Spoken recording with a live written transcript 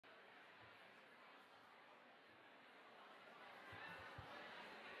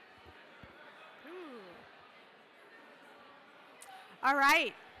All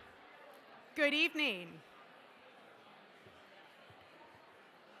right. Good evening.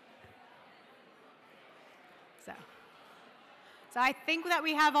 So I think that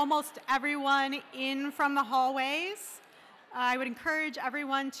we have almost everyone in from the hallways. I would encourage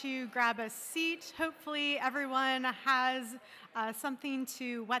everyone to grab a seat. Hopefully everyone has something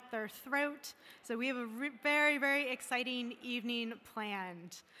to wet their throat. So we have a very, very exciting evening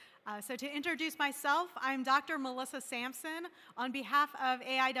planned. So to introduce myself, I'm Dr. Melissa Sampson. On behalf of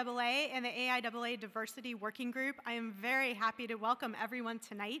AIAA and the AIAA Diversity Working Group, I am very happy to welcome everyone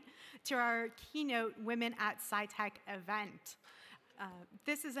tonight to our Keynote Women at SciTech event.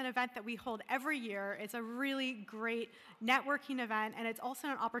 This is an event that we hold every year. It's a really great networking event, and it's also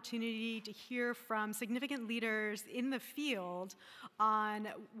an opportunity to hear from significant leaders in the field on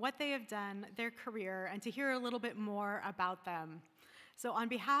what they have done, their career, and to hear a little bit more about them. So on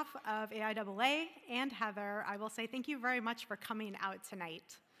behalf of AIAA and Heather, I will say thank you very much for coming out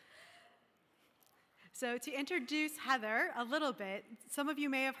tonight. So to introduce Heather a little bit, some of you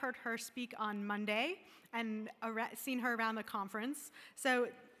may have heard her speak on Monday and seen her around the conference. So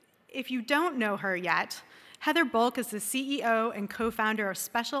if you don't know her yet, Heather Bulk is the CEO and co-founder of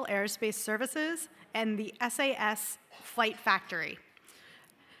Special Aerospace Services and the SAS Flight Factory.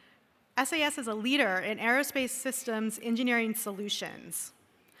 SAS is a leader in aerospace systems engineering solutions.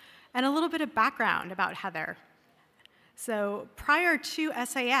 And a little bit of background about Heather. So prior to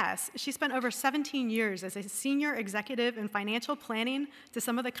SAS, she spent over 17 years as a senior executive in financial planning to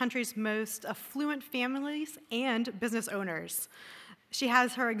some of the country's most affluent families and business owners. She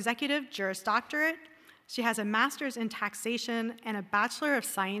has her executive Juris Doctorate. She has a master's in taxation and a Bachelor of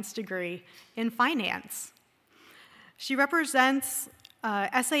Science degree in finance. She represents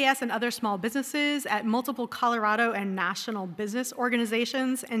SAS and other small businesses at multiple Colorado and national business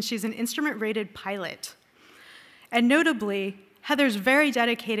organizations, and she's an instrument-rated pilot. And notably, Heather's very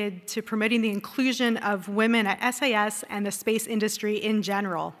dedicated to promoting the inclusion of women at SAS and the space industry in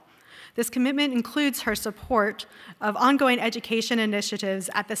general. This commitment includes her support of ongoing education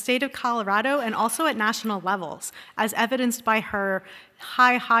initiatives at the state of Colorado and also at national levels, as evidenced by her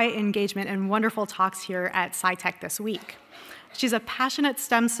high engagement and wonderful talks here at SciTech this week. She's a passionate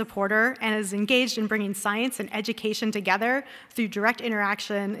STEM supporter and is engaged in bringing science and education together through direct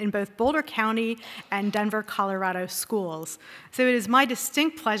interaction in both Boulder County and Denver, Colorado schools. So it is my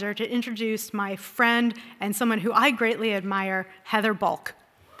distinct pleasure to introduce my friend and someone who I greatly admire, Heather Bulk.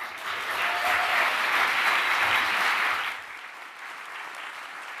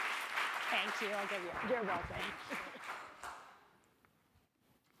 Thank you. I'll give you. You're welcome.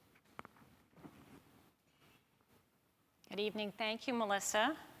 Good evening. Thank you,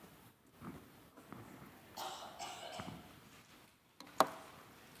 Melissa.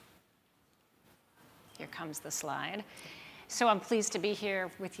 Here comes the slide. So I'm pleased to be here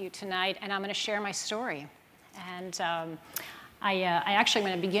with you tonight, and I'm going to share my story. And I actually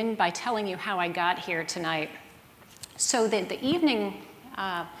want to begin by telling you how I got here tonight. So the evening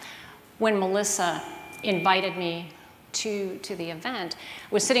when Melissa invited me to the event,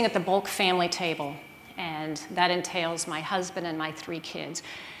 I was sitting at the Bulk family table. And that entails my husband and my 3 kids.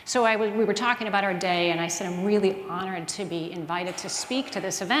 So we were talking about our day, and I said, I'm really honored to be invited to speak to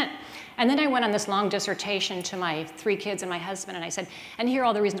this event. And then I went on this long dissertation to my 3 kids and my husband, and I said, and here are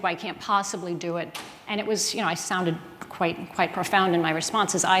all the reasons why I can't possibly do it. And it was, I sounded quite profound in my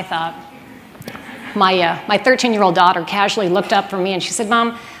responses, I thought. My 13-year-old daughter casually looked up from me, and she said,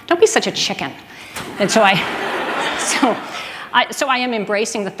 Mom, don't be such a chicken. And so I am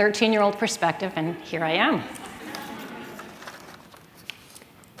embracing the 13-year-old perspective, and here I am.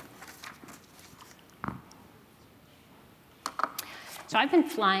 So I've been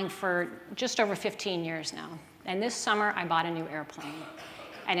flying for just over 15 years now, and this summer I bought a new airplane.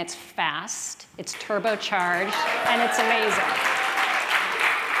 And it's fast, it's turbocharged, and it's amazing.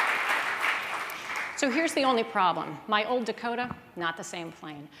 So here's the only problem. My old Dakota, not the same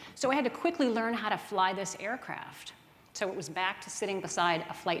plane. So I had to quickly learn how to fly this aircraft. So it was back to sitting beside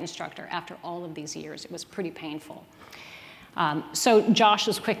a flight instructor after all of these years. It was pretty painful. So Josh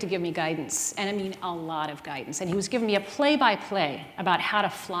was quick to give me guidance, and I mean a lot of guidance. And he was giving me a play-by-play about how to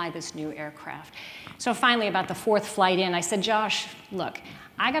fly this new aircraft. So finally, about the 4th flight in, I said, Josh, look,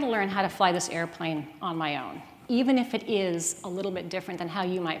 I got to learn how to fly this airplane on my own, even if it is a little bit different than how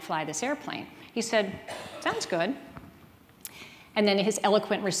you might fly this airplane. He said, sounds good. And then in his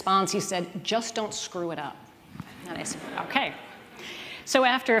eloquent response, he said, just don't screw it up. And I said, okay. So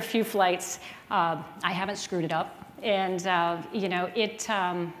after a few flights, I haven't screwed it up. And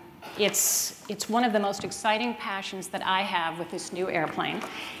it's one of the most exciting passions that I have with this new airplane.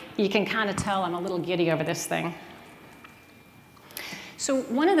 You can kind of tell I'm a little giddy over this thing. So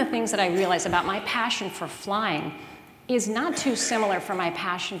one of the things that I realized about my passion for flying is not too similar from my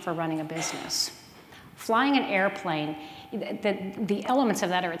passion for running a business. Flying an airplane, the elements of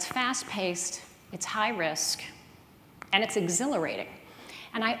that are it's fast-paced, it's high risk, and it's exhilarating.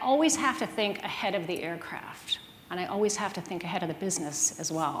 And I always have to think ahead of the aircraft, and I always have to think ahead of the business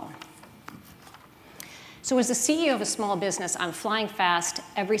as well. So as the CEO of a small business, I'm flying fast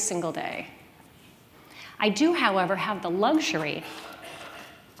every single day. I do, however, have the luxury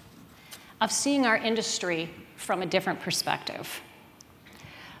of seeing our industry from a different perspective.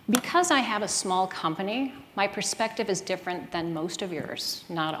 Because I have a small company, my perspective is different than most of yours,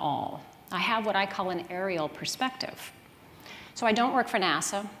 not all. I have what I call an aerial perspective. So I don't work for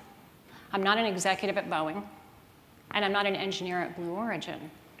NASA, I'm not an executive at Boeing, and I'm not an engineer at Blue Origin.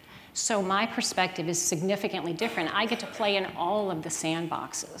 So my perspective is significantly different. I get to play in all of the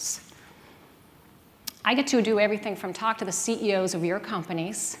sandboxes. I get to do everything from talk to the CEOs of your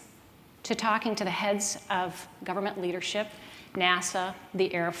companies, to talking to the heads of government leadership, NASA,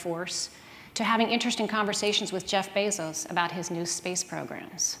 the Air Force, to having interesting conversations with Jeff Bezos about his new space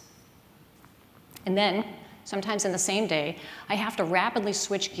programs. And then, sometimes in the same day, I have to rapidly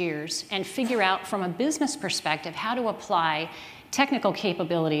switch gears and figure out from a business perspective how to apply technical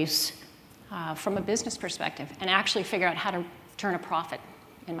capabilities from a business perspective and actually figure out how to turn a profit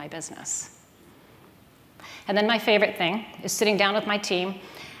in my business. And then my favorite thing is sitting down with my team,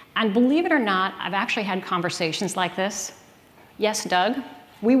 and believe it or not, I've actually had conversations like this. Yes, Doug,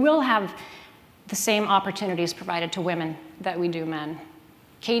 we will have the same opportunities provided to women that we do men.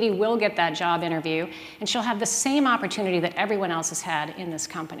 Katie will get that job interview, and she'll have the same opportunity that everyone else has had in this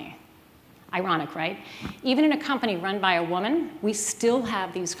company. Ironic, right? Even in a company run by a woman, we still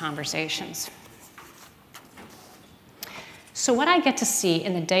have these conversations. So what I get to see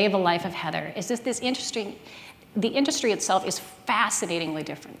in the day of the life of Heather is that the industry itself is fascinatingly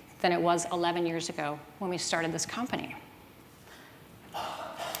different than it was 11 years ago when we started this company.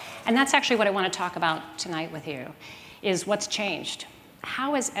 And that's actually what I want to talk about tonight with you, is what's changed.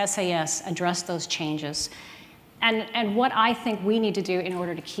 How has SAS addressed those changes? And what I think we need to do in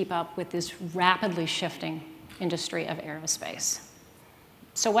order to keep up with this rapidly shifting industry of aerospace.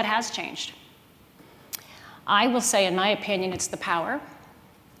 So what has changed? I will say, in my opinion, it's the power.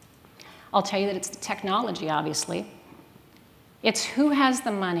 I'll tell you that it's the technology, obviously. It's who has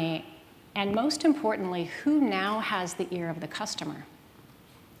the money, and most importantly, who now has the ear of the customer.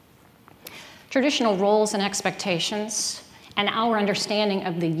 Traditional roles and expectations and our understanding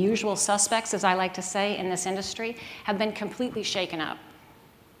of the usual suspects, as I like to say, in this industry, have been completely shaken up.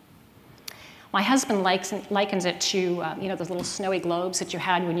 My husband likens it to those little snowy globes that you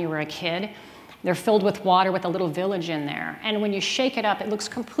had when you were a kid. They're filled with water with a little village in there. And when you shake it up, it looks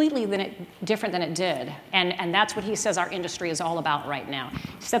completely different than it did. And that's what he says our industry is all about right now. You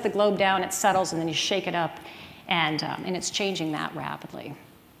set the globe down, it settles, and then you shake it up, and it's changing that rapidly.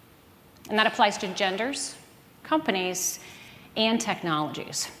 And that applies to genders, companies, and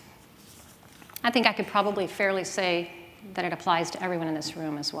technologies. I think I could probably fairly say that it applies to everyone in this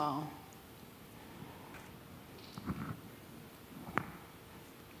room as well.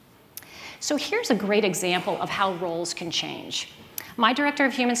 So here's a great example of how roles can change. My director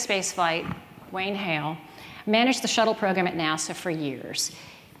of human spaceflight, Wayne Hale, managed the shuttle program at NASA for years.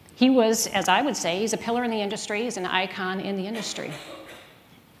 He was, as I would say, he's a pillar in the industry, he's an icon in the industry.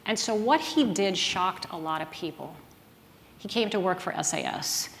 And so what he did shocked a lot of people. He came to work for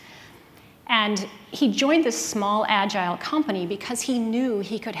SAS. And he joined this small, agile company because he knew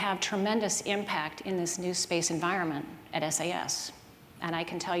he could have tremendous impact in this new space environment at SAS. And I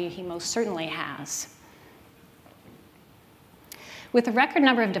can tell you he most certainly has. With a record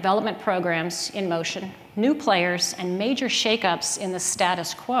number of development programs in motion, new players, and major shakeups in the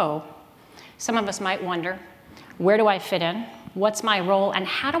status quo, some of us might wonder, where do I fit in? What's my role? And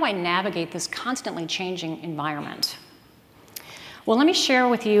how do I navigate this constantly changing environment? Well, let me share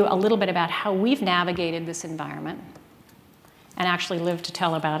with you a little bit about how we've navigated this environment and actually lived to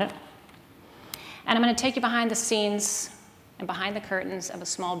tell about it. And I'm going to take you behind the scenes and behind the curtains of a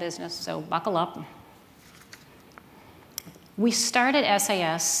small business, so buckle up. We started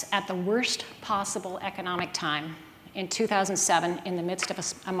SAS at the worst possible economic time in 2007 in the midst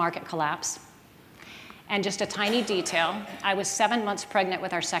of a market collapse. And just a tiny detail, I was 7 months pregnant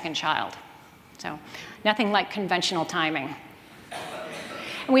with our second child. So nothing like conventional timing.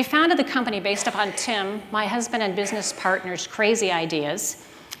 And we founded the company based upon Tim, my husband and business partner's crazy ideas,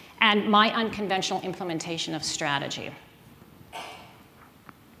 and my unconventional implementation of strategy.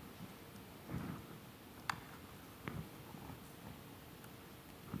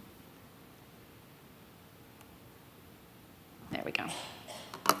 There we go.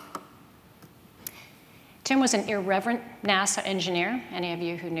 go. Tim was an irreverent NASA engineer. Any of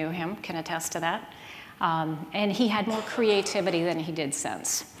you who knew him can attest to that. And he had more creativity than he did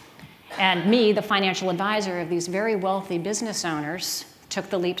sense. And me, the financial advisor of these very wealthy business owners, took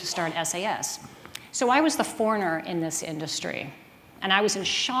the leap to start SAS. So I was the foreigner in this industry. And I was in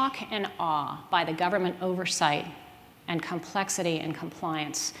shock and awe by the government oversight and complexity and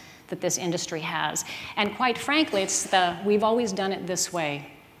compliance that this industry has. And quite frankly, it's the we've always done it this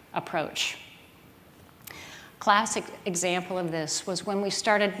way approach. Classic example of this was when we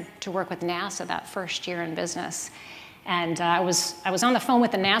started to work with NASA that first year in business. And I was on the phone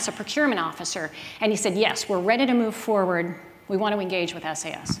with the NASA procurement officer, and he said, yes, we're ready to move forward. We want to engage with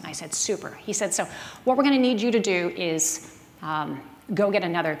SAS. And I said, super. He said, so what we're going to need you to do is go get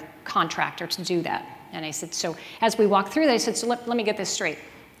another contractor to do that. And I said, so as we walked through that, I said, so let me get this straight.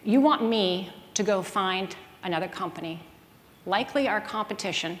 You want me to go find another company, likely our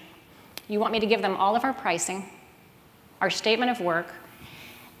competition. You want me to give them all of our pricing, our statement of work,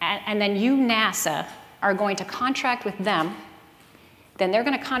 and then you, NASA, are going to contract with them. Then they're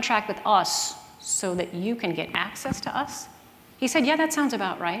going to contract with us so that you can get access to us? He said, yeah, that sounds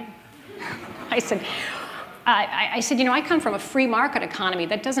about right. I said, you know, I come from a free market economy.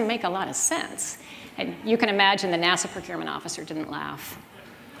 That doesn't make a lot of sense. And you can imagine the NASA procurement officer didn't laugh.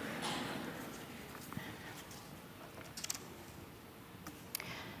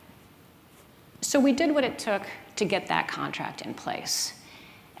 So we did what it took to get that contract in place.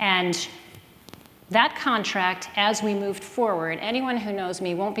 And that contract, as we moved forward, anyone who knows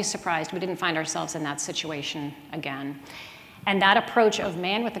me won't be surprised we didn't find ourselves in that situation again. And that approach of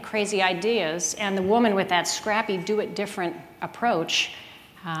man with the crazy ideas and the woman with that scrappy do-it-different approach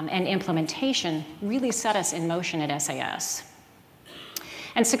and implementation really set us in motion at SAS.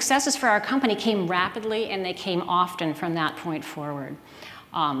 And successes for our company came rapidly, and they came often from that point forward.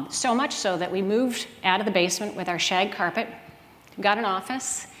 So much so that we moved out of the basement with our shag carpet, got an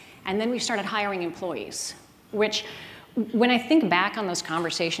office, and then we started hiring employees, which, when I think back on those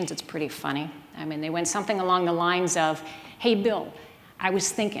conversations, it's pretty funny. I mean, they went something along the lines of, hey, Bill, I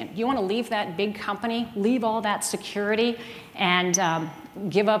was thinking, you want to leave that big company, leave all that security, and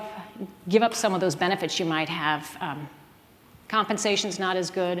give up some of those benefits you might have. Compensation's not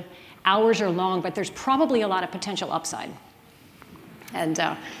as good, hours are long, but there's probably a lot of potential upside. And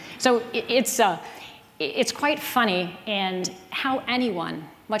so it's quite funny, and how anyone,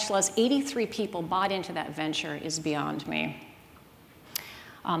 much less 83 people, bought into that venture is beyond me.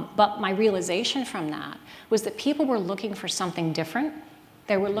 But my realization from that was that people were looking for something different.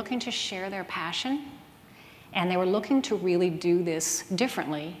 They were looking to share their passion, and they were looking to really do this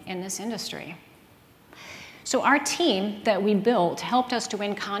differently in this industry. So our team that we built helped us to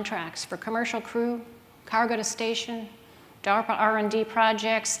win contracts for commercial crew, cargo to station, DARPA R&D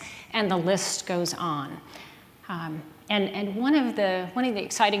projects, and the list goes on. And one of the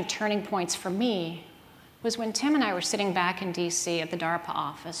exciting turning points for me was when Tim and I were sitting back in DC at the DARPA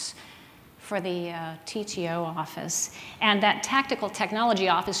office for the TTO office, and that tactical technology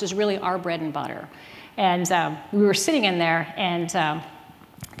office was really our bread and butter. And we were sitting in there, and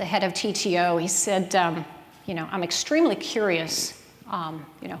the head of TTO, he said, you know, I'm extremely curious,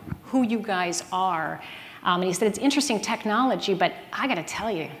 you know, who you guys are. And he said, it's interesting technology, but I got to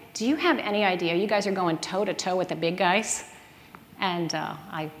tell you, do you have any idea you guys are going toe-to-toe with the big guys? And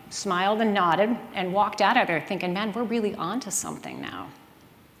I smiled and nodded and walked out of there thinking, man, we're really onto something now.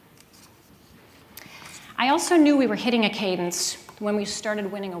 I also knew we were hitting a cadence when we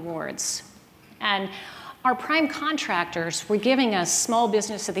started winning awards. And our prime contractors were giving us Small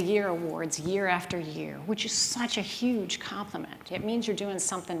Business of the Year awards year after year, which is such a huge compliment. It means you're doing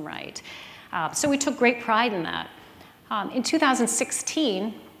something right. So we took great pride in that. In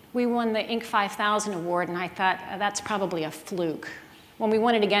 2016, we won the Inc. 5000 award, and I thought, that's probably a fluke. When we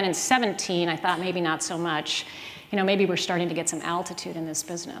won it again in 17, I thought maybe not so much. You know, maybe we're starting to get some altitude in this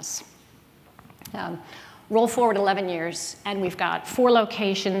business. Roll forward 11 years, and we've got 4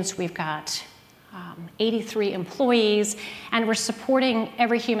 locations, we've got 83 employees, and we're supporting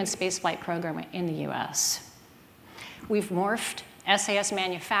every human spaceflight program in the US. We've morphed SAS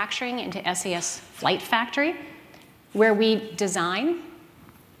manufacturing into SAS Flight Factory, where we design,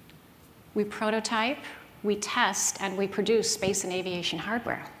 we prototype, we test, and we produce space and aviation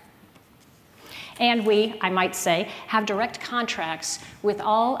hardware. And we, I might say, have direct contracts with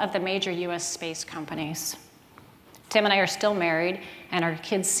all of the major US space companies. Tim and I are still married, and our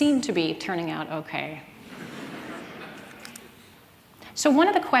kids seem to be turning out okay. So one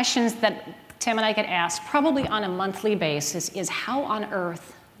of the questions that Tim and I get asked, probably on a monthly basis, is how on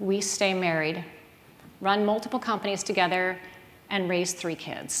earth we stay married, run multiple companies together, and raise 3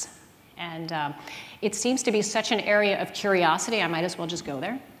 kids. And it seems to be such an area of curiosity, I might as well just go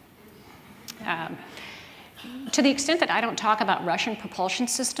there. To the extent that I don't talk about Russian propulsion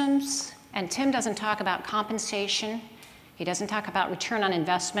systems, and Tim doesn't talk about compensation, he doesn't talk about return on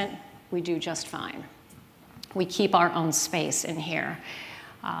investment, we do just fine. We keep our own space in here.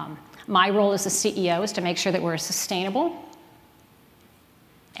 My role as the CEO is to make sure that we're a sustainable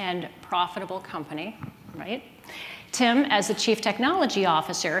and profitable company, right? Tim, as the Chief Technology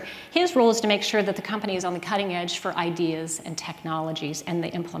Officer, his role is to make sure that the company is on the cutting edge for ideas and technologies and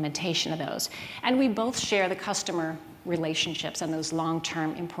the implementation of those. And we both share the customer relationships and those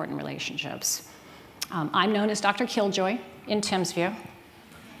long-term important relationships. I'm known as Dr. Killjoy in Tim's view.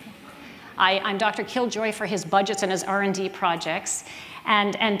 I'm Dr. Killjoy for his budgets and his R&D projects.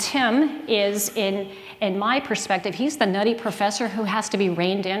 And Tim is, in my perspective, he's the nutty professor who has to be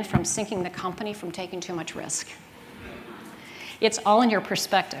reined in from sinking the company from taking too much risk. It's all in your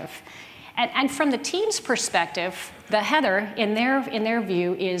perspective. And from the team's perspective, the Heather, in their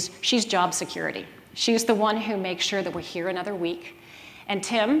view, is she's job security. She's the one who makes sure that we're here another week. And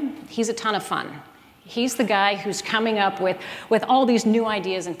Tim, he's a ton of fun. He's the guy who's coming up with all these new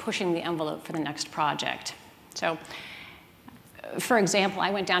ideas and pushing the envelope for the next project. So, for example, I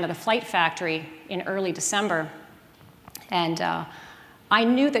went down to the flight factory in early December, and I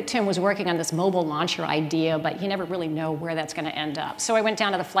knew that Tim was working on this mobile launcher idea, but you never really know where that's going to end up. So I went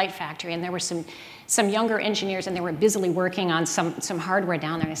down to the flight factory, and there were some younger engineers, and they were busily working on some hardware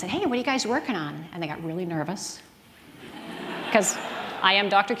down there. And I said, hey, what are you guys working on? And they got really nervous, because I am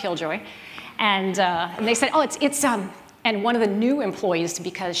Dr. Killjoy. And they said, oh, it's and one of the new employees,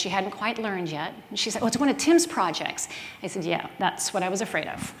 because she hadn't quite learned yet, she said, oh, it's one of Tim's projects. I said, yeah, that's what I was afraid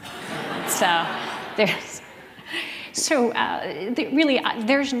of.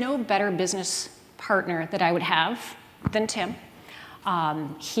 There's no better business partner that I would have than Tim.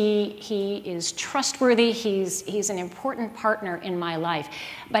 He is trustworthy. He's an important partner in my life.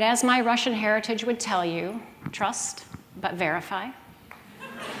 But as my Russian heritage would tell you, trust, but verify.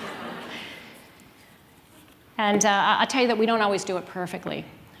 And I'll tell you that we don't always do it perfectly.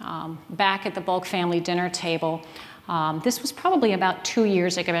 Back at the Bulk family dinner table, this was probably about 2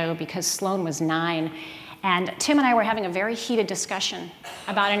 years ago because Sloan was 9. And Tim and I were having a very heated discussion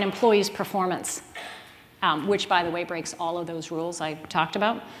about an employee's performance, which, by the way, breaks all of those rules I talked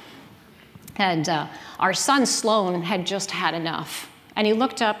about. And our son, Sloan, had just had enough. And he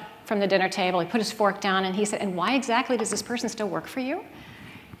looked up from the dinner table, he put his fork down, and he said, and why exactly does this person still work for you?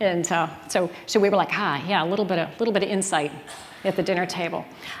 And so we were like, yeah, a little bit of insight at the dinner table.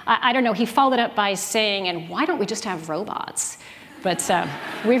 I don't know, he followed it up by saying, and why don't we just have robots? But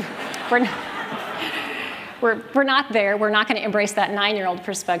we're not there. We're not going to embrace that 9-year-old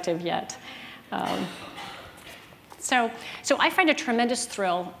perspective yet. So I find a tremendous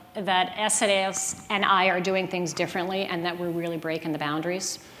thrill that SAS and I are doing things differently and that we're really breaking the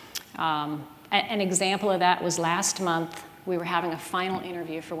boundaries. An example of that was last month. We were having a final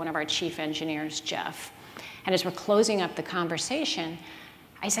interview for one of our chief engineers, Jeff. And as we're closing up the conversation,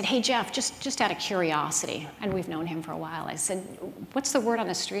 I said, hey, Jeff, just out of curiosity, and we've known him for a while, I said, what's the word on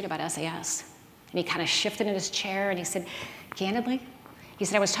the street about SAS? And he kind of shifted in his chair, and he said, candidly? He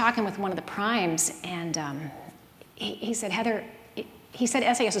said, I was talking with one of the primes, and he said, Heather, he said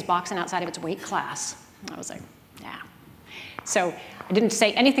SAS is boxing outside of its weight class. I was like, yeah. So I didn't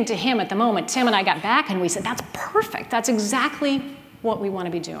say anything to him at the moment. Tim and I got back, and we said, that's perfect. That's exactly what we want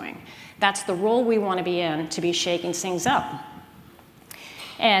to be doing. That's the role we want to be in, to be shaking things up.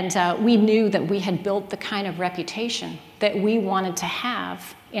 And we knew that we had built the kind of reputation that we wanted to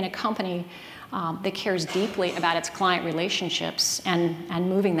have in a company that cares deeply about its client relationships and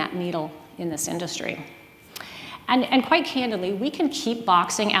moving that needle in this industry. And quite candidly, we can keep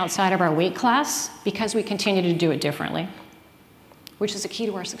boxing outside of our weight class because we continue to do it differently, which is a key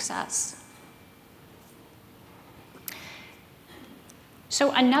to our success.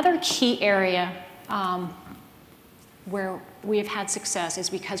 So another key area where we've had success is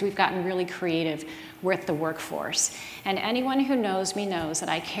because we've gotten really creative with the workforce. And anyone who knows me knows that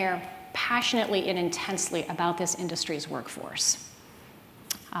I care passionately and intensely about this industry's workforce.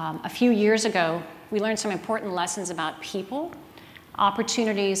 A few years ago, we learned some important lessons about people,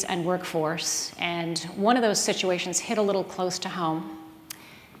 opportunities, and workforce. And one of those situations hit a little close to home.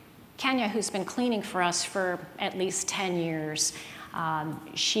 Kenya, who's been cleaning for us for at least 10 years,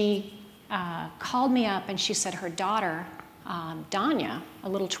 she called me up and she said her daughter, Danya, a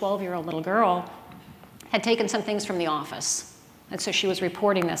little 12-year-old little girl, had taken some things from the office. And so she was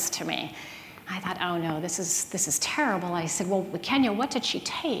reporting this to me. I thought, oh no, this is terrible. I said, well, Kenya, what did she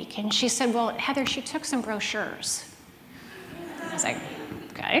take? And she said, well, Heather, she took some brochures. I was like,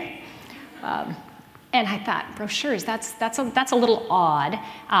 okay. And I thought, brochures, that's a little odd.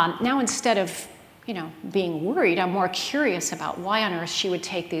 Now instead of, being worried, I'm more curious about why on earth she would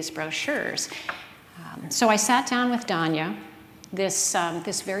take these brochures. So I sat down with Danya,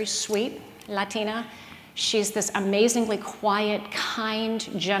 this very sweet Latina. She's this amazingly quiet, kind,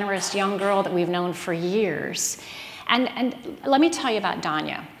 generous young girl that we've known for years. And let me tell you about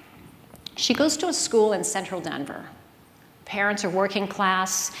Danya. She goes to a school in central Denver. Parents are working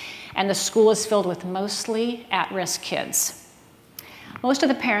class, and the school is filled with mostly at-risk kids. Most of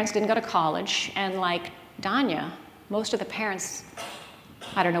the parents didn't go to college, and like Danya, most of the parents,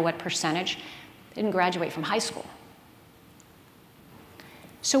 I don't know what percentage, didn't graduate from high school.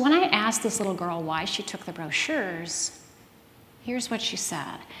 So when I asked this little girl why she took the brochures, here's what she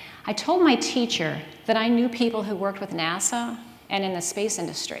said. I told my teacher that I knew people who worked with NASA and in the space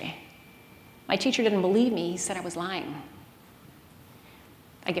industry. My teacher didn't believe me. He said I was lying.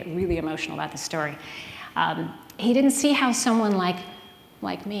 I get really emotional about this story. He didn't see how someone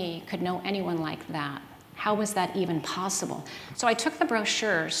like me could know anyone like that. How was that even possible? So I took the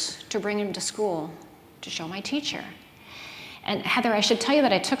brochures to bring him to school to show my teacher. And Heather, I should tell you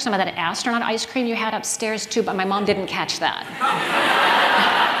that I took some of that astronaut ice cream you had upstairs too, but my mom didn't catch that.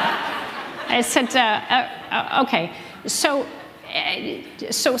 I said, okay, so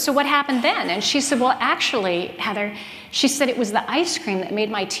what happened then? And she said, well, actually, Heather, she said it was the ice cream that made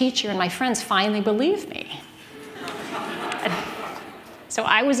my teacher and my friends finally believe me. So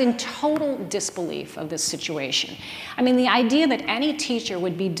I was in total disbelief of this situation. I mean, the idea that any teacher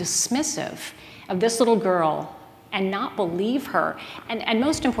would be dismissive of this little girl and not believe her, and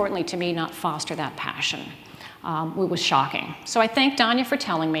most importantly to me, not foster that passion, it was shocking. So I thanked Danya for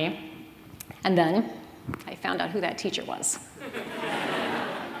telling me, and then I found out who that teacher was.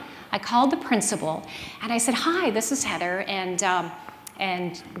 I called the principal, and I said, hi, this is Heather,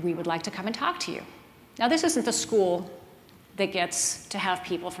 and we would like to come and talk to you. Now, this isn't the school that gets to have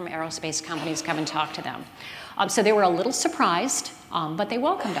people from aerospace companies come and talk to them. So they were a little surprised, but they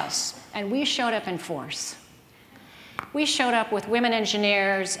welcomed us, and we showed up in force. We showed up with women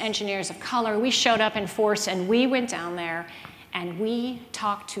engineers, engineers of color. We showed up in force, and we went down there, and we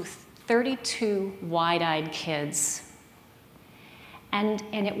talked to 32 wide-eyed kids. And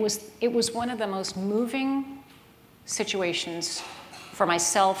it was one of the most moving situations for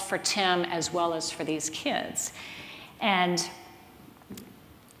myself, for Tim, as well as for these kids. And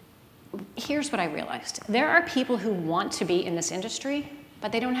here's what I realized. There are people who want to be in this industry,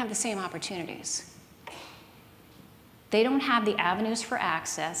 but they don't have the same opportunities. They don't have the avenues for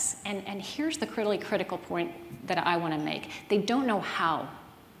access, and here's the really critical point that I want to make. They don't know how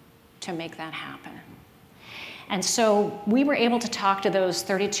to make that happen. And so we were able to talk to those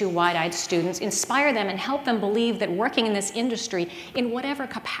 32 wide-eyed students, inspire them, and help them believe that working in this industry, in whatever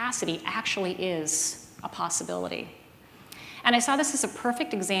capacity, actually is a possibility. And I saw this as a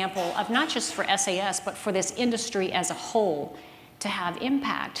perfect example of not just for SAS, but for this industry as a whole to have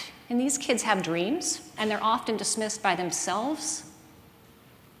impact. And these kids have dreams, and they're often dismissed by themselves.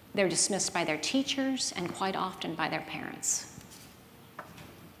 They're dismissed by their teachers, and quite often by their parents.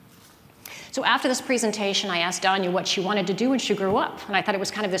 So after this presentation, I asked Danya what she wanted to do when she grew up. And I thought it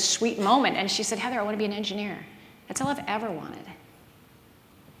was kind of this sweet moment. And she said, Heather, I want to be an engineer. That's all I've ever wanted.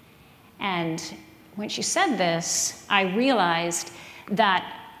 And when she said this, I realized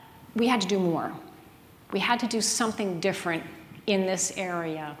that we had to do more. We had to do something different in this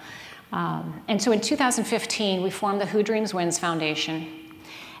area. And so in 2015, we formed the Who Dreams Wins Foundation.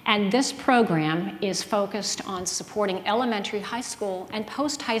 And this program is focused on supporting elementary, high school, and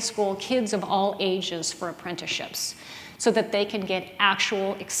post-high school kids of all ages for apprenticeships so that they can get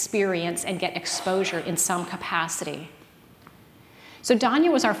actual experience and get exposure in some capacity. So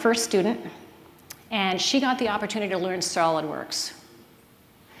Danya was our first student, and she got the opportunity to learn SolidWorks.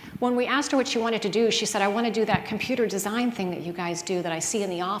 When we asked her what she wanted to do, she said, I want to do that computer design thing that you guys do that I see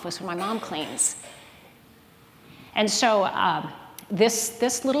in the office when my mom cleans. And so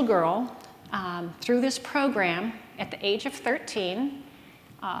this little girl, through this program, at the age of 13,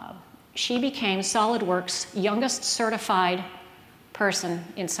 she became SolidWorks' youngest certified person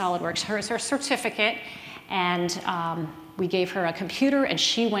in SolidWorks. Her certificate, and we gave her a computer, and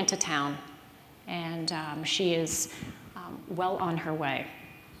she went to town. And she is well on her way.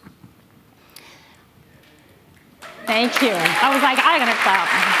 Thank you. I was like, I'm gonna clap.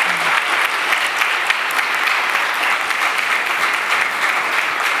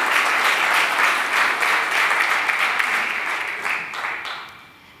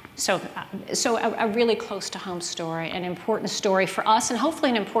 So a really close to home story, an important story for us, and hopefully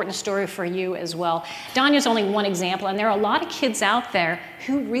an important story for you as well. Danya's only one example, and there are a lot of kids out there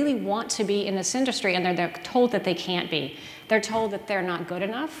who really want to be in this industry, and they're told that they can't be. They're told that they're not good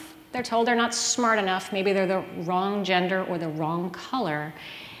enough. They're told they're not smart enough. Maybe they're the wrong gender or the wrong color.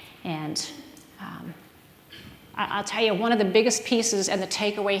 And I'll tell you, one of the biggest pieces and the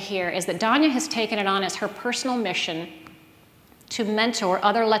takeaway here is that Danya has taken it on as her personal mission to mentor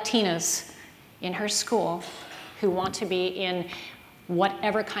other Latinas in her school who want to be in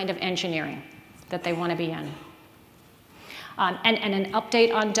whatever kind of engineering that they want to be in. And an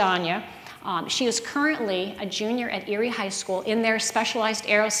update on Danya. She is currently a junior at Erie High School in their specialized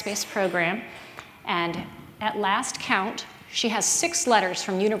aerospace program. And at last count, she has 6 letters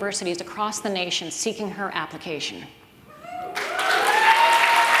from universities across the nation seeking her application.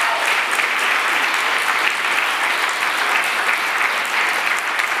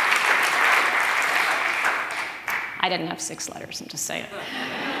 I didn't have 6 letters, I'm just saying.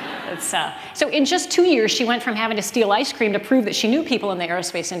 So in just 2 years, she went from having to steal ice cream to prove that she knew people in the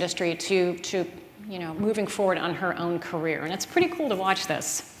aerospace industry to moving forward on her own career. And it's pretty cool to watch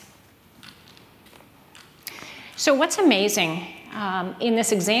this. So what's amazing in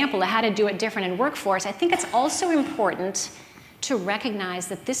this example of how to do it different in workforce, I think it's also important to recognize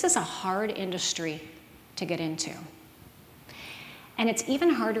that this is a hard industry to get into. And it's even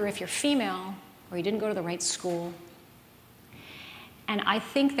harder if you're female or you didn't go to the right school. And I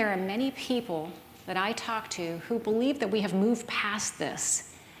think there are many people that I talk to who believe that we have moved past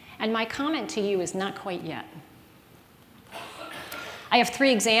this. And my comment to you is not quite yet. I have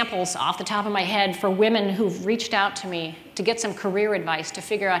 3 examples off the top of my head for women who've reached out to me to get some career advice to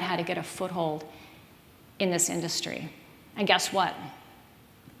figure out how to get a foothold in this industry. And guess what?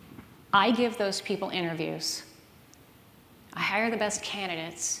 I give those people interviews. I hire the best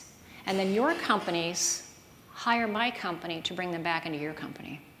candidates. And then your companies hire my company to bring them back into your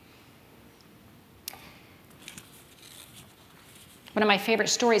company. One of my favorite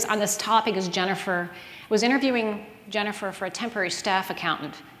stories on this topic is Jennifer. I was interviewing Jennifer for a temporary staff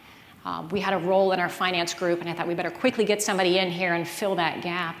accountant. We had a role in our finance group, and I thought we better quickly get somebody in here and fill that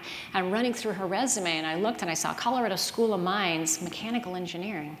gap. I'm running through her resume, and I looked and I saw Colorado School of Mines, mechanical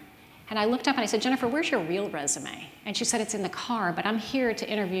engineering. And I looked up and I said, Jennifer, where's your real resume? And she said, it's in the car, but I'm here to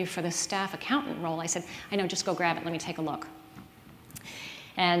interview for the staff accountant role. I said, I know, just go grab it, let me take a look.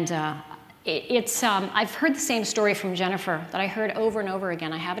 And I've heard the same story from Jennifer that I heard over and over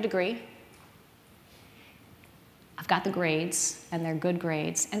again. I have a degree. I've got the grades, and they're good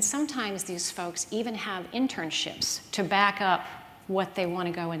grades. And sometimes these folks even have internships to back up what they want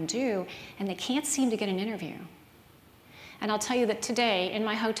to go and do, and they can't seem to get an interview. And I'll tell you that today, in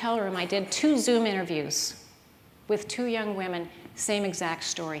my hotel room, I did 2 Zoom interviews with 2 young women, same exact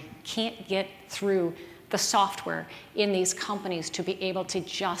story. Can't get through the software in these companies to be able to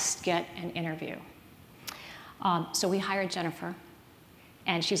just get an interview. So we hired Jennifer,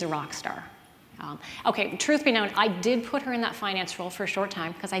 and she's a rock star. Okay, truth be known, I did put her in that finance role for a short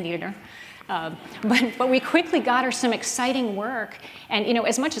time because I needed her. But we quickly got her some exciting work. And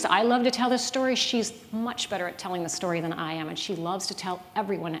as much as I love to tell this story, she's much better at telling the story than I am, and she loves to tell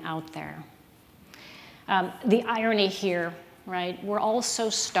everyone out there. The irony here, right? We're all so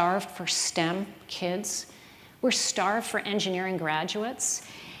starved for STEM kids. We're starved for engineering graduates.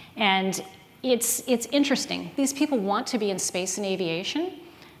 And it's interesting. These people want to be in space and aviation.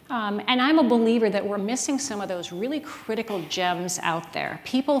 And I'm a believer that we're missing some of those really critical gems out there.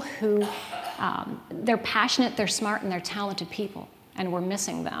 People who, they're passionate, they're smart, and they're talented people, and we're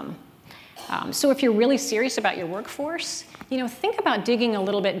missing them. So if you're really serious about your workforce, think about digging a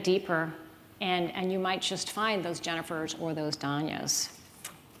little bit deeper, and you might just find those Jennifers or those Danyas.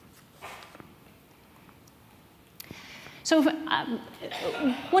 So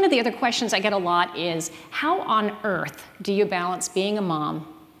one of the other questions I get a lot is, how on earth do you balance being a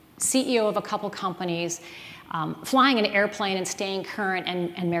mom, CEO of a couple companies, flying an airplane and staying current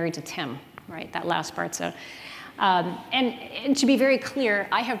and married to Tim, right? That last part. So, and to be very clear,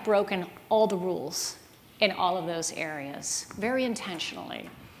 I have broken all the rules in all of those areas, very intentionally.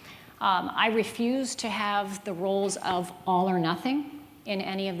 I refuse to have the roles of all or nothing in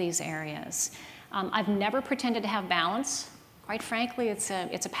any of these areas. I've never pretended to have balance. Quite frankly, it's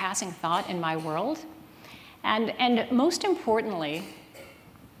a passing thought in my world. And most importantly,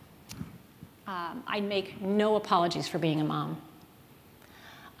 I make no apologies for being a mom.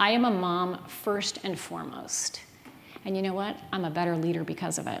 I am a mom first and foremost. And you know what? I'm a better leader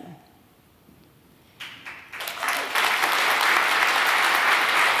because of it.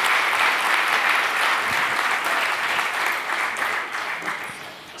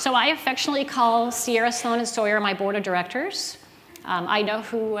 So I affectionately call Sierra, Sloan, and Sawyer my board of directors. I know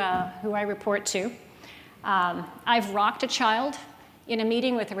who I report to. I've rocked a child in a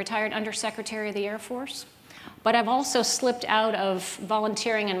meeting with the retired Undersecretary of the Air Force, but I've also slipped out of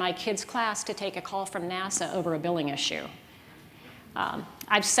volunteering in my kids' class to take a call from NASA over a billing issue.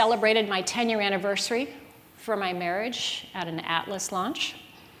 I've celebrated my 10-year anniversary for my marriage at an Atlas launch.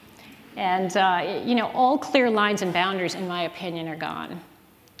 And you know, all clear lines and boundaries, in my opinion, are gone.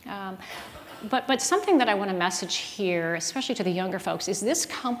 But something that I want to message here, especially to the younger folks, is this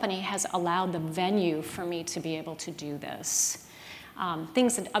company has allowed the venue for me to be able to do this.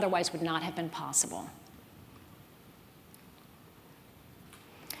 Things that otherwise would not have been possible.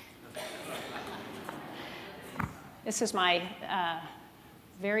 This is my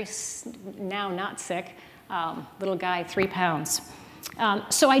very, now not sick, little guy, 3 pounds.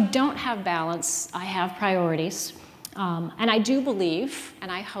 So I don't have balance, I have priorities. And I do believe,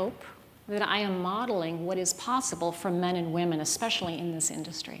 and I hope, that I am modeling what is possible for men and women, especially in this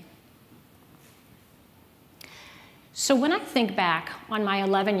industry. So when I think back on my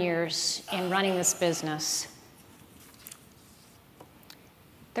 11 years in running this business,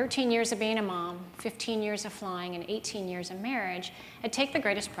 13 years of being a mom, 15 years of flying, and 18 years of marriage, I take the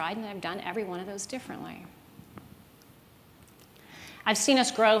greatest pride in that I've done every one of those differently. I've seen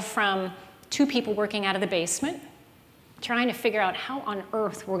us grow from 2 people working out of the basement, trying to figure out how on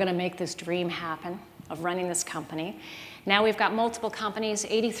earth we're going to make this dream happen of running this company. Now we've got multiple companies,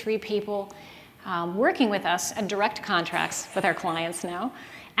 83 people working with us and direct contracts with our clients now,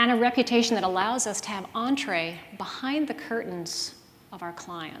 and a reputation that allows us to have entree behind the curtains of our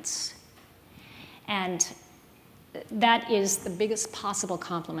clients. And that is the biggest possible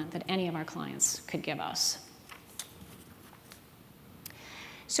compliment that any of our clients could give us.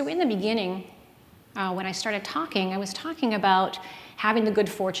 So in the beginning, when I started talking, I was talking about having the good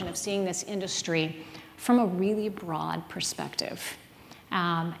fortune of seeing this industry from a really broad perspective.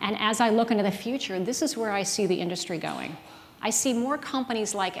 And as I look into the future, this is where I see the industry going. I see more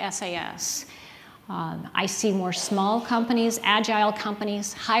companies like SAS. I see more small companies, agile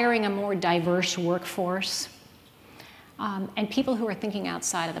companies, hiring a more diverse workforce, and people who are thinking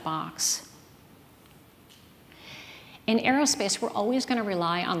outside of the box. In aerospace, we're always going to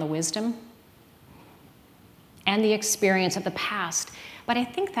rely on the wisdom and the experience of the past. But I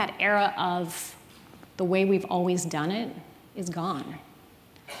think that era of the way we've always done it is gone.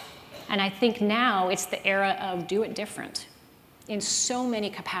 And I think now it's the era of do it different in so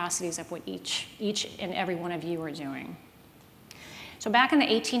many capacities of what each and every one of you are doing. So back in the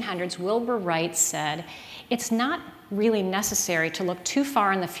 1800s, Wilbur Wright said, it's not really necessary to look too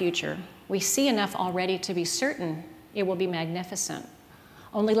far in the future. We see enough already to be certain it will be magnificent.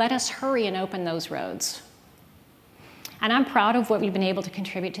 Only let us hurry and open those roads. And I'm proud of what we've been able to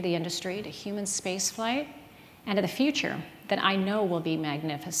contribute to the industry, to human spaceflight, and to the future that I know will be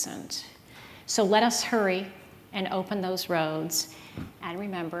magnificent. So let us hurry and open those roads. And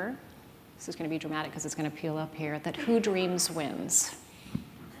remember, this is going to be dramatic because it's going to peel up here, that who dreams wins.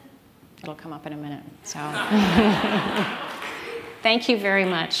 It'll come up in a minute. So thank you very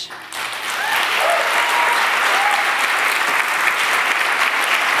much.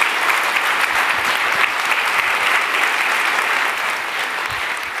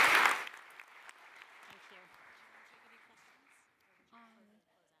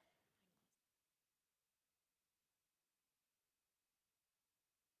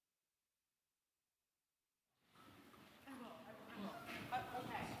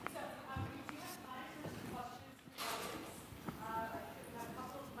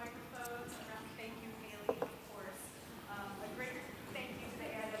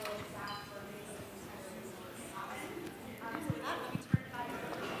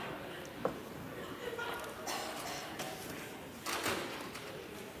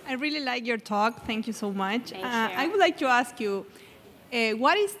 I really like your talk. Thank you so much. Thank you. I would like to ask you,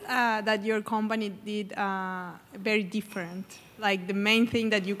 what is that your company did very different? Like the main thing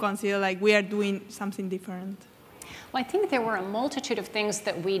that you consider like we are doing something different? Well, I think there were a multitude of things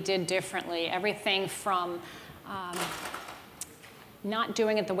that we did differently. Everything from not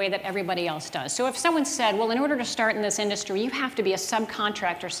doing it the way that everybody else does. So if someone said, well, in order to start in this industry, you have to be a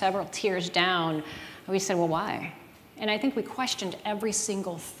subcontractor several tiers down, we said, well, why? And I think we questioned every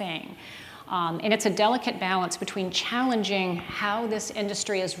single thing. And it's a delicate balance between challenging how this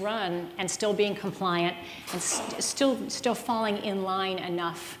industry is run and still being compliant and still falling in line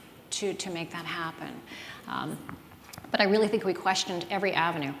enough to make that happen. But I really think we questioned every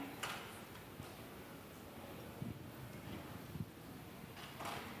avenue.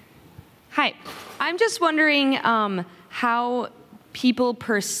 Hi, I'm just wondering how people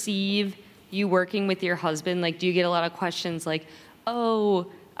perceive you working with your husband? Like, do you get a lot of questions like, oh,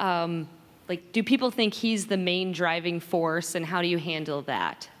 like, do people think he's the main driving force, and how do you handle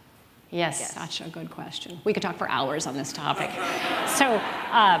that? Yes, such a good question. We could talk for hours on this topic. So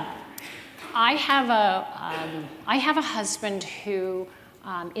I have a husband who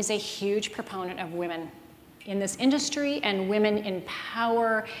is a huge proponent of women in this industry and women in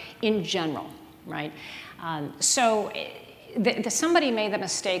power in general, right? Somebody made the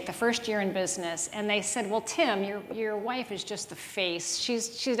mistake the first year in business, and they said, "Well, Tim, your wife is just the face.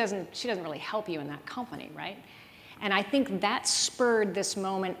 She doesn't really help you in that company, right?" And I think that spurred this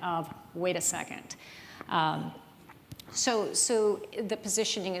moment of, wait a second. So the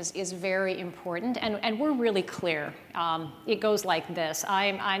positioning is very important, and we're really clear. It goes like this: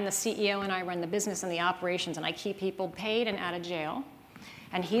 I'm the CEO, and I run the business and the operations, and I keep people paid and out of jail,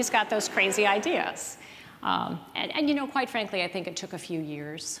 and he's got those crazy ideas. And you know, quite frankly, I think it took a few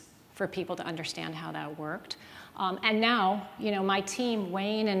years for people to understand how that worked. And now, you know, my team,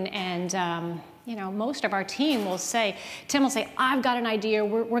 Wayne and you know, most of our team will say, Tim will say, I've got an idea,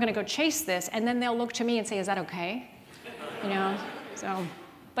 we're going to go chase this. And then they'll look to me and say, is that okay? You know, so,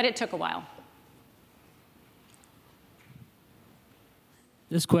 but it took a while.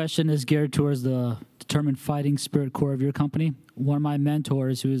 This question is geared towards the determined fighting spirit core of your company. One of my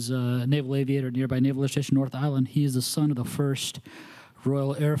mentors, who is a naval aviator at nearby Naval Air Station North Island, he is the son of the first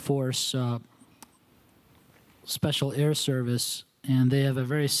Royal Air Force Special Air Service, and they have a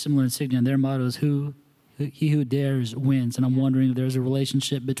very similar insignia, and their motto is he who dares wins. And I'm wondering if there's a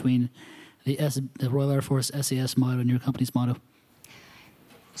relationship between the Royal Air Force SAS motto and your company's motto.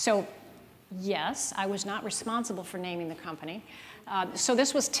 So yes, I was not responsible for naming the company. So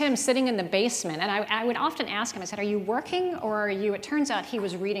this was Tim sitting in the basement, and I would often ask him, I said, are you working, or are you, it turns out he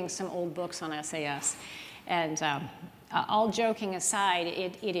was reading some old books on SAS. And all joking aside,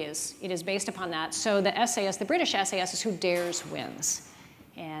 it is based upon that. So the SAS, the British SAS, is who dares wins.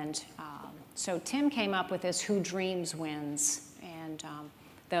 And so Tim came up with this, who dreams wins. And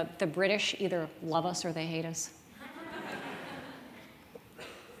the British either love us or they hate us.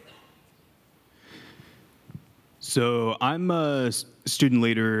 So I'm a student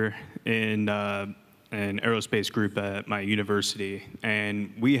leader in an aerospace group at my university,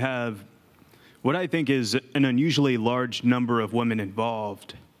 and we have what I think is an unusually large number of women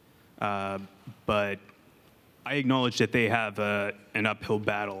involved, but I acknowledge that they have an uphill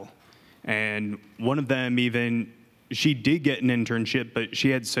battle. And one of them even, she did get an internship, but she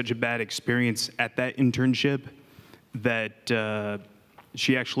had such a bad experience at that internship that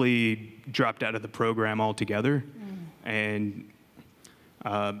she actually dropped out of the program altogether. And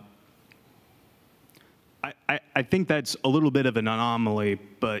I think that's a little bit of an anomaly,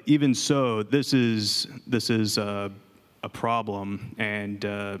 but even so, this is a problem. And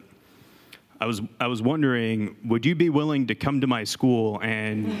I was wondering, would you be willing to come to my school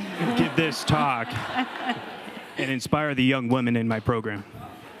and give this talk and inspire the young women in my program?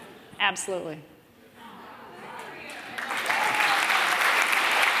 Absolutely.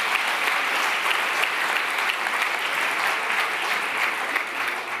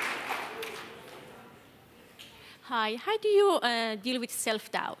 Hi, how do you deal with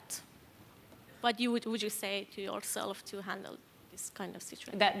self-doubt? What would you say to yourself to handle this kind of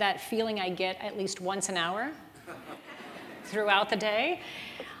situation? That feeling I get at least once an hour throughout the day.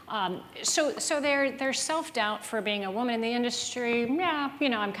 So there's self-doubt for being a woman in the industry. Yeah, you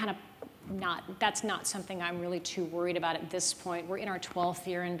know, I'm kind of that's not something I'm really too worried about at this point. We're in our 12th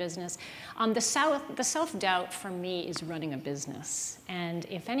year in business. The self-doubt for me is running a business. And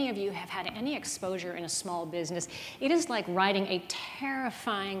if any of you have had any exposure in a small business, it is like riding a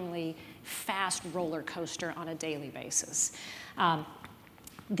terrifyingly fast roller coaster on a daily basis.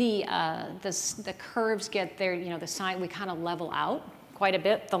 The curves get there, you know, the sign, we kind of level out quite a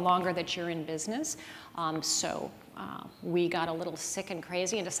bit the longer that you're in business. We got a little sick and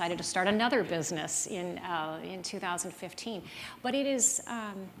crazy and decided to start another business in 2015. But it is,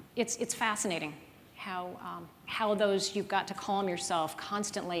 it's fascinating how those, you've got to calm yourself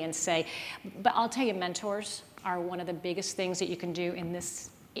constantly and say, but I'll tell you, mentors are one of the biggest things that you can do in this.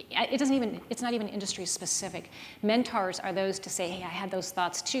 It's not even industry specific. Mentors are those to say, hey, I had those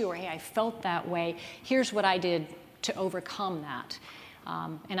thoughts too, or hey, I felt that way. Here's what I did to overcome that.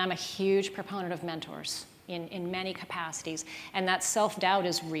 And I'm a huge proponent of mentors in many capacities. And that self-doubt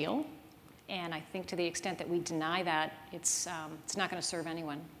is real. And I think to the extent that we deny that, it's not going to serve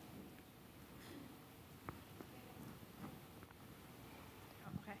anyone.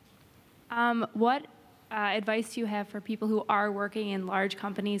 Okay. What advice do you have for people who are working in large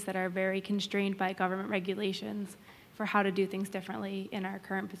companies that are very constrained by government regulations? for how to do things differently in our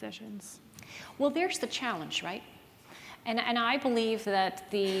current positions? Well, there's the challenge, right? And I believe that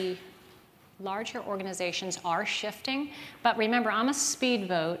the larger organizations are shifting, but remember, I'm a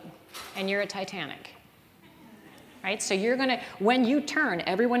speedboat and you're a Titanic, right? So you're gonna, when you turn,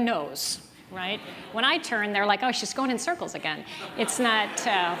 everyone knows, right? When I turn, they're like, oh, she's going in circles again. It's not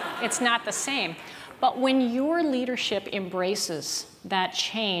the same. But when your leadership embraces that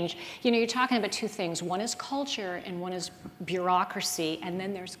change, you know, you're talking about two things. One is culture and one is bureaucracy, and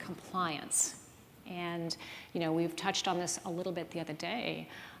then there's compliance. And, you know, we've touched on this a little bit the other day.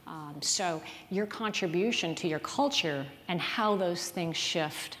 So your contribution to your culture and how those things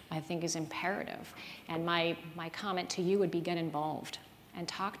shift, I think, is imperative. And my comment to you would be get involved and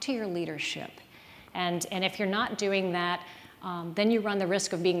talk to your leadership. And if you're not doing that, then you run the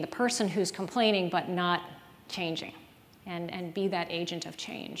risk of being the person who's complaining but not changing, and be that agent of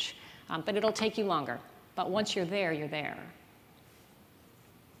change. But it'll take you longer. But once you're there, you're there.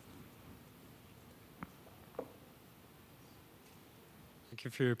 Thank you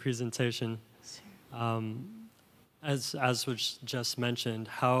for your presentation. As was just mentioned,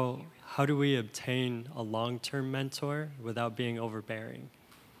 how do we obtain a long-term mentor without being overbearing?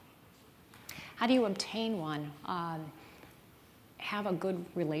 How do you obtain one? Have a good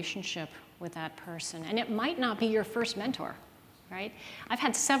relationship with that person. And it might not be your first mentor, right? I've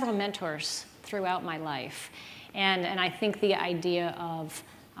had several mentors throughout my life. And I think the idea of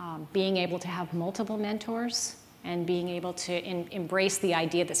being able to have multiple mentors and being able to embrace the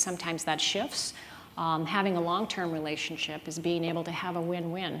idea that sometimes that shifts, having a long-term relationship is being able to have a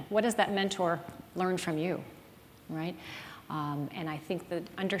win-win. What does that mentor learn from you, right? And I think that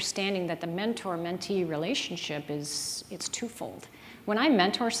understanding that the mentor-mentee relationship it's twofold. When I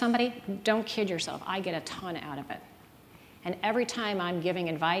mentor somebody, don't kid yourself, I get a ton out of it. And every time I'm giving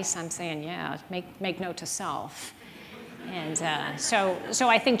advice, I'm saying, yeah, make note to self. And so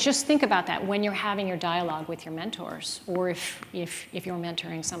I think just think about that when you're having your dialogue with your mentors, or if you're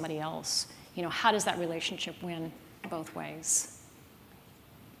mentoring somebody else. You know, how does that relationship win both ways?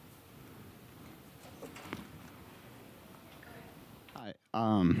 Hi,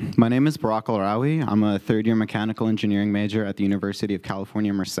 my name is Barak Al-Rawi. I'm a third-year mechanical engineering major at the University of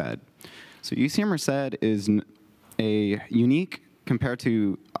California, Merced. So UC Merced is a unique compared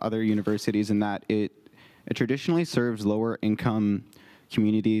to other universities in that it traditionally serves lower income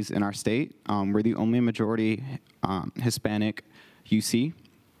communities in our state. We're the only majority Hispanic UC.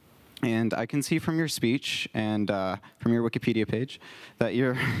 And I can see from your speech and from your Wikipedia page that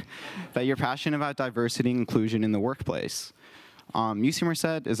you're passionate about diversity and inclusion in the workplace. UC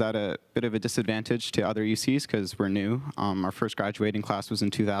Merced is at a bit of a disadvantage to other UCs because we're new. Our first graduating class was in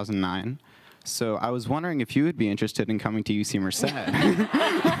 2009. So I was wondering if you would be interested in coming to UC Merced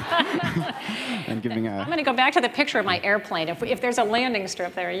and giving a... I'm going to go back to the picture of my airplane. If there's a landing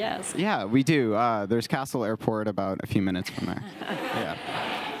strip there, yes. Yeah, we do. There's Castle Airport about a few minutes from there. Yeah.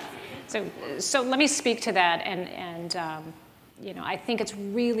 So let me speak to that, and you know, I think it's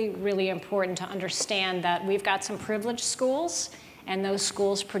really, really important to understand that we've got some privileged schools, and those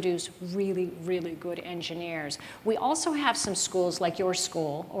schools produce really, really good engineers. We also have some schools like your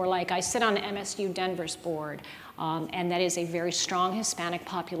school, or like I sit on MSU Denver's board, and that is a very strong Hispanic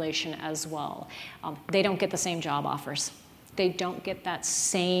population as well. They don't get the same job offers. They don't get that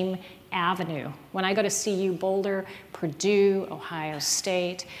same avenue. When I go to CU Boulder, Purdue, Ohio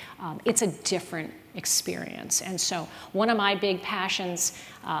State, it's a different experience. And so one of my big passions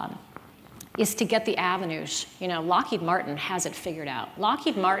is to get the avenues. You know, Lockheed Martin has it figured out.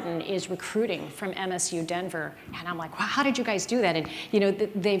 Lockheed Martin is recruiting from MSU Denver, and I'm like, wow, how did you guys do that? And you know,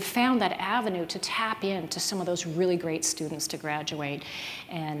 they've found that avenue to tap into some of those really great students to graduate.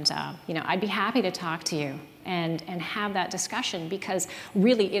 And you know, I'd be happy to talk to you and have that discussion, because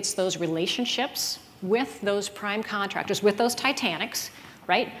really it's those relationships with those prime contractors, with those Titanics,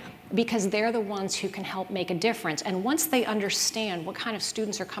 right? Because they're the ones who can help make a difference. And once they understand what kind of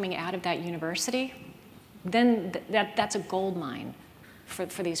students are coming out of that university, then that's a gold mine for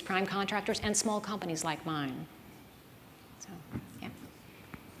these prime contractors and small companies like mine. So, yeah.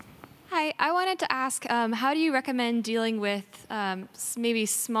 Hi, I wanted to ask, how do you recommend dealing with maybe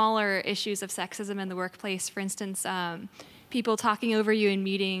smaller issues of sexism in the workplace? For instance, people talking over you in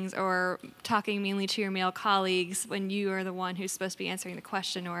meetings, or talking mainly to your male colleagues when you are the one who's supposed to be answering the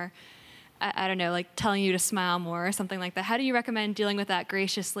question, or I don't know, like telling you to smile more or something like that. How do you recommend dealing with that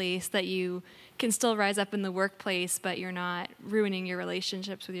graciously so that you can still rise up in the workplace, but you're not ruining your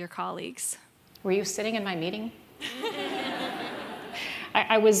relationships with your colleagues? Were you sitting in my meeting?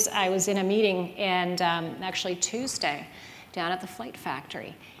 I was in a meeting, and actually Tuesday, down at the Flight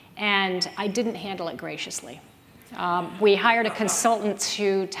Factory, and I didn't handle it graciously. We hired a consultant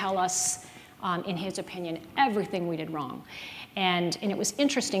to tell us, in his opinion, everything we did wrong. And it was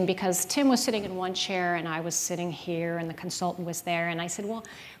interesting because Tim was sitting in one chair and I was sitting here and the consultant was there. And I said, well,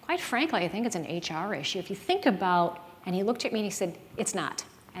 quite frankly, I think it's an HR issue. If you think about, and he looked at me and he said, it's not.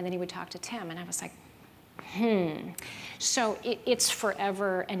 And then he would talk to Tim and I was like, So it's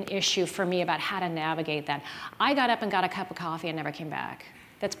forever an issue for me about how to navigate that. I got up and got a cup of coffee and never came back.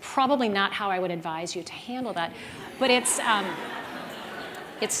 That's probably not how I would advise you to handle that. But it's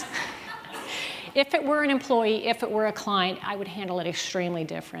if it were an employee, if it were a client, I would handle it extremely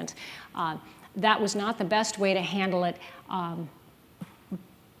different. That was not the best way to handle it.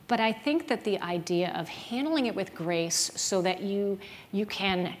 But I think that the idea of handling it with grace so that you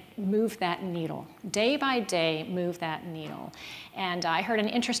can move that needle, day by day, move that needle. And I heard an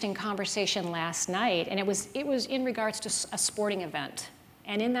interesting conversation last night, and it was in regards to a sporting event.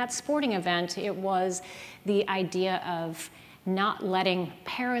 And in that sporting event, it was the idea of not letting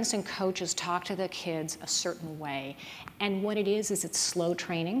parents and coaches talk to the kids a certain way. And what it is it's slow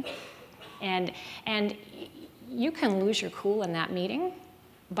training. And you can lose your cool in that meeting,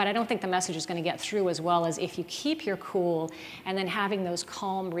 but I don't think the message is going to get through as well as if you keep your cool and then having those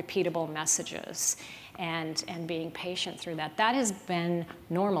calm, repeatable messages and being patient through that. That has been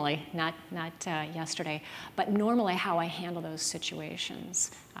normally, not yesterday, but normally how I handle those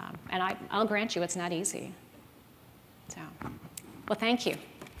situations. And I'll grant you it's not easy. So, well, thank you.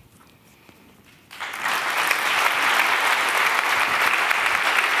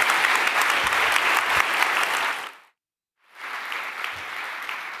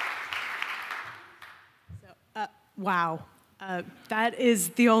 Wow. That is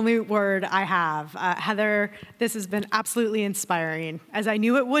the only word I have. Heather, this has been absolutely inspiring, as I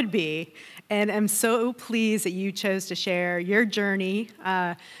knew it would be, and I'm so pleased that you chose to share your journey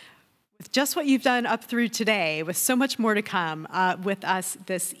with just what you've done up through today, with so much more to come with us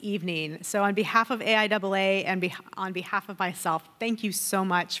this evening. So on behalf of AIAA and on behalf of myself, thank you so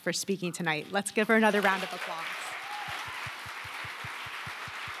much for speaking tonight. Let's give her another round of applause.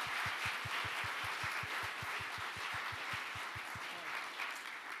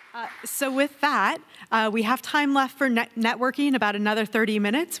 So with that, we have time left for networking, about another 30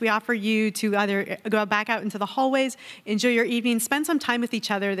 minutes. We offer you to either go back out into the hallways, enjoy your evening, spend some time with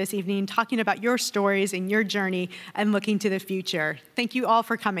each other this evening, talking about your stories and your journey and looking to the future. Thank you all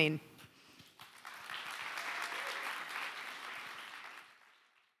for coming.